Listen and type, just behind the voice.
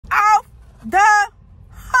the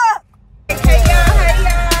hook. Hey y'all.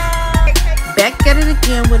 Back at it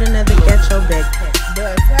again with another Get Your Backpack.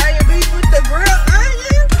 The Italian beef with the grilled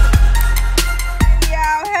onions.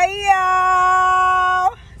 Hey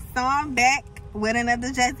y'all. So I'm back with another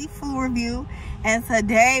Jazzy food review. And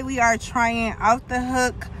today we are trying Off the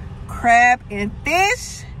Hook crab and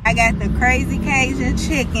fish. I got the Crazy Cajun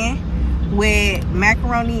chicken with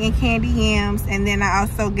macaroni and candy yams, and then I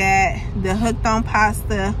also got the hooked on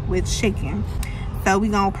pasta with chicken. So we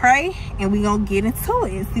gonna pray and we gonna get into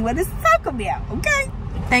it and see what it's talking about, okay?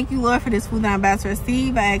 Thank you, Lord, for this food that I'm about to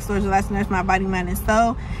receive. I ask, Lord, your last nourish my body, mind, and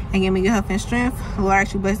soul, and give me your health and strength. Lord, I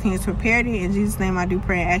actually bless hands prepared it. In Jesus' name I do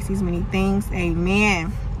pray and ask these many things.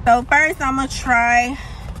 Amen. So first I'm gonna try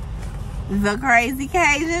the Crazy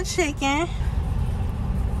Cajun chicken.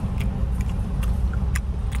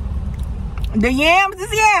 The yams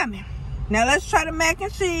is yummy. Now let's try the mac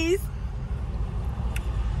and cheese.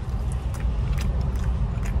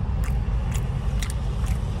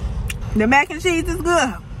 The mac and cheese is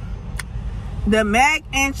good. The mac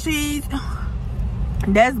and cheese,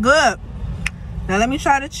 that's good. Now let me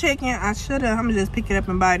try the chicken. I'm gonna just pick it up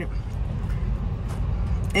and bite it.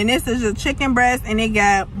 And this is a chicken breast, and it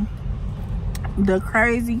got the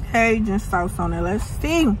Crazy Cajun sauce on it. Let's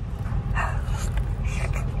see.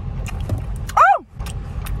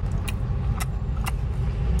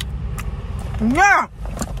 Yeah.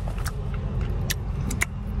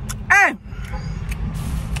 Hey.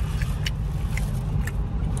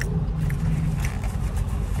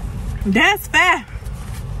 That's fat.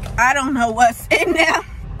 I don't know what's in there.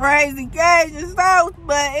 Crazy Cajun sauce,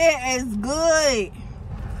 but it is good.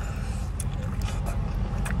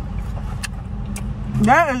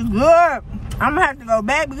 That is good. I'm gonna have to go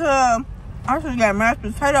back because I should got mashed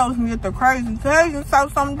potatoes and get the Crazy Cajun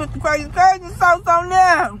sauce on. Put the Crazy Cajun sauce on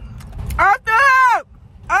there. Off the hook.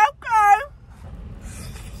 Okay.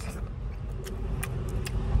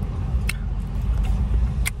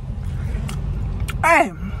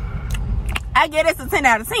 Hey, I get this a 10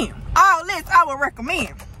 out of 10. All this I would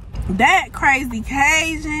recommend. That Crazy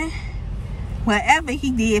Cajun, whatever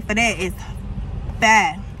he did for that is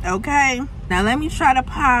bad. Okay. Now let me try the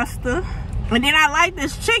pasta. And then I like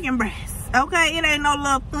this chicken breast. Okay, it ain't no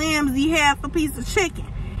little flimsy half a piece of chicken.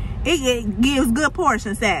 It gives good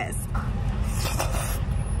portion size.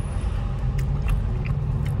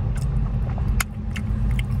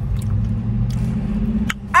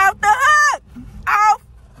 Off the hook! Off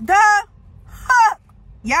the hook!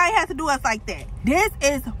 Y'all ain't have to do us like that. This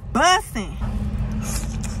is bussin'.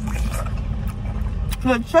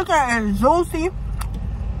 The chicken is juicy.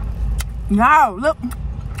 Y'all, look.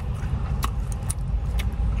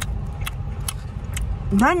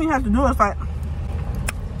 Then you have to do us like.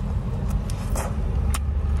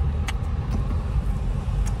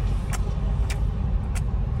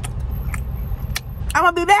 I'm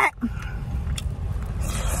gonna be back.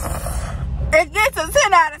 It gets a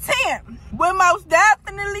 10 out of 10. We most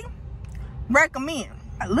definitely recommend.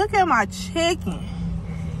 Look at my chicken.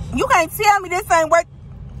 You can't tell me this ain't worth.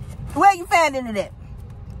 Where you finding it at?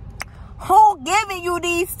 Who giving you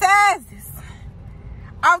these sizes?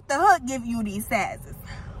 Off the Hook give you these sizes.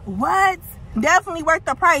 What? Definitely worth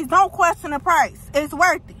the price. Don't question the price. It's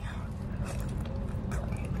worth it.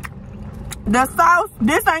 The sauce,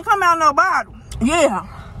 this ain't come out no bottle. Yeah,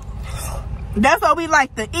 that's what we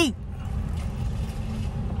like to eat.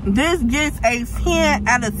 This gets a 10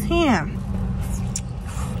 out of 10.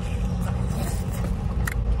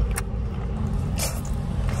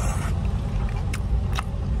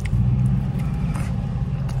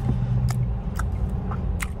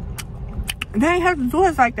 They ain't have to do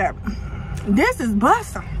it like that. This is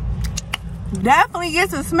busting. Definitely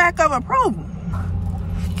gets a smack of approval.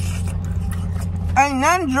 Ain't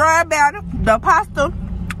nothing dry about it. The pasta,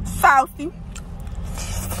 saucy.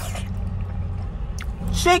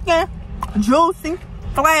 Chicken, juicy,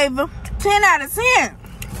 flavor. 10 out of 10.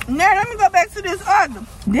 Now let me go back to this other.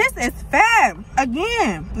 This is fab.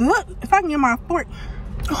 Again, look, if I can get my fork.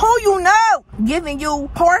 Who you know giving you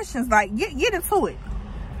portions, like get into it.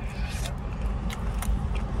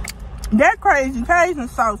 That Crazy Cajun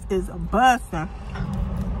sauce is busting.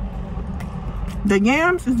 The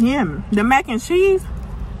yams is yummy. The mac and cheese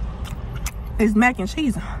is mac and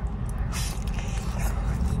cheese.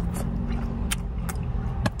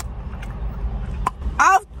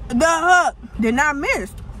 Off the Hook did not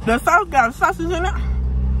miss. The sauce got sausage in it,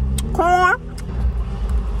 corn.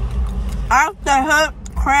 Off the Hook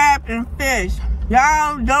crab and fish.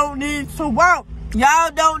 Y'all don't need to walk. Y'all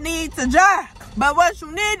don't need to jog. But what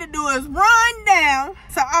you need to do is run down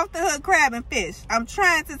to Off the Hook Crab and Fish. I'm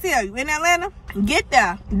trying to tell you, in Atlanta, get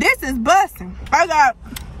there. This is busting. I got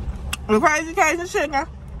the crazy Cajun chicken,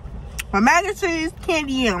 my mac and cheese,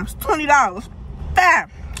 candy yams, $20. Bam.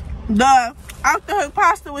 The Off the Hook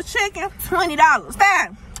pasta with chicken, $20.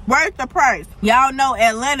 Bam. Worth the price. Y'all know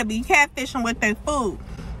Atlanta be catfishing with their food.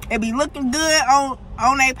 It be looking good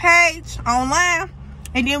on their page, online.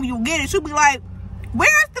 And then when you get it, you be like,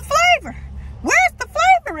 where's the flavor? Where's the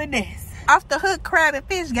flavor in this? Off the Hook Crab and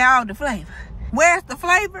Fish got all the flavor. Where's the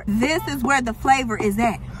flavor? This is where the flavor is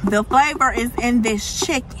at. The flavor is in this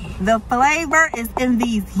chicken. The flavor is in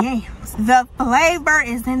these yams. The flavor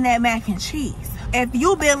is in that mac and cheese. If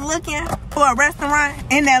you've been looking for a restaurant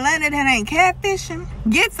in Atlanta that ain't catfishing,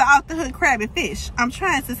 get to Off the Hook Crab and Fish. I'm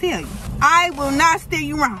trying to tell you. I will not steer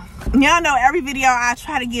you wrong. Y'all know every video I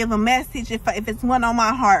try to give a message if it's one on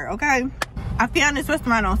my heart, okay? I found this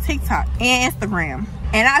restaurant on TikTok and Instagram.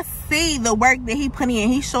 And I see the work that he put in.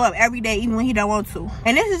 He show up every day even when he don't want to.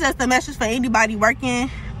 And this is just a message for anybody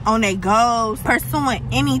working on their goals, pursuing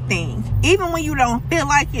anything. Even when you don't feel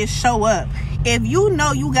like it, show up. If you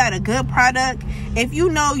know you got a good product, if you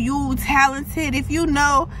know you talented, if you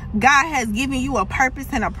know God has given you a purpose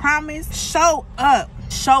and a promise, show up.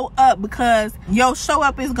 Show up, because your show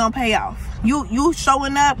up is gonna pay off. You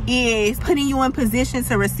showing up is putting you in position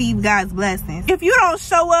to receive God's blessings. If you don't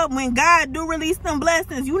show up when God do release them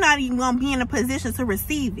blessings, you're not even gonna be in a position to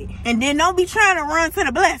receive it. And then don't be trying to run to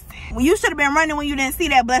the blessing. Well, you should have been running when you didn't see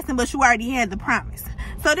that blessing, but you already had the promise.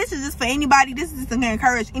 So this is just for anybody. This is just to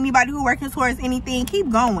encourage anybody who working towards anything. Keep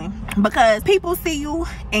going, because people see you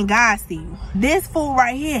and God see you. This food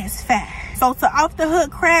right here is fat. So to Off the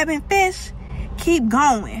Hook Crab and Fish, keep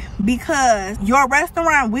going, because your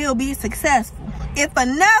restaurant will be successful. If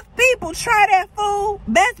enough people try that food,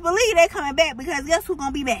 best believe they coming back, because guess who's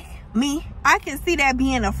gonna be back? Me. I can see that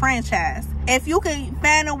being a franchise. If you can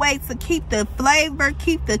find a way to keep the flavor,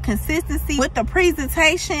 keep the consistency with the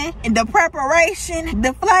presentation and the preparation,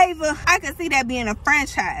 the flavor, I can see that being a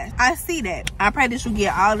franchise. I see that. I pray that you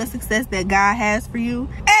get all the success that God has for you.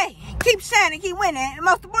 Hey, keep shining, keep winning, and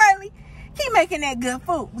most importantly, keep making that good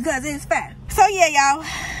food, because it's fat. So yeah, y'all,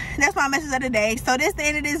 that's my message of the day. So this is the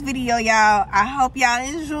end of this video, y'all. I hope y'all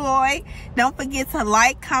enjoy. Don't forget to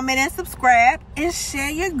like, comment, and subscribe, and share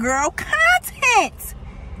your girl content.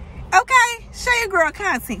 Okay, share your girl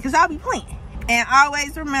content, because I'll be playing. And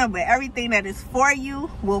always remember, everything that is for you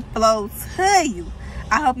will flow to you.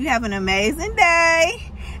 I hope you have an amazing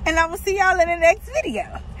day, and I will see y'all in the next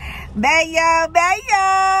video. Bye, y'all. Bye,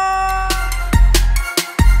 y'all.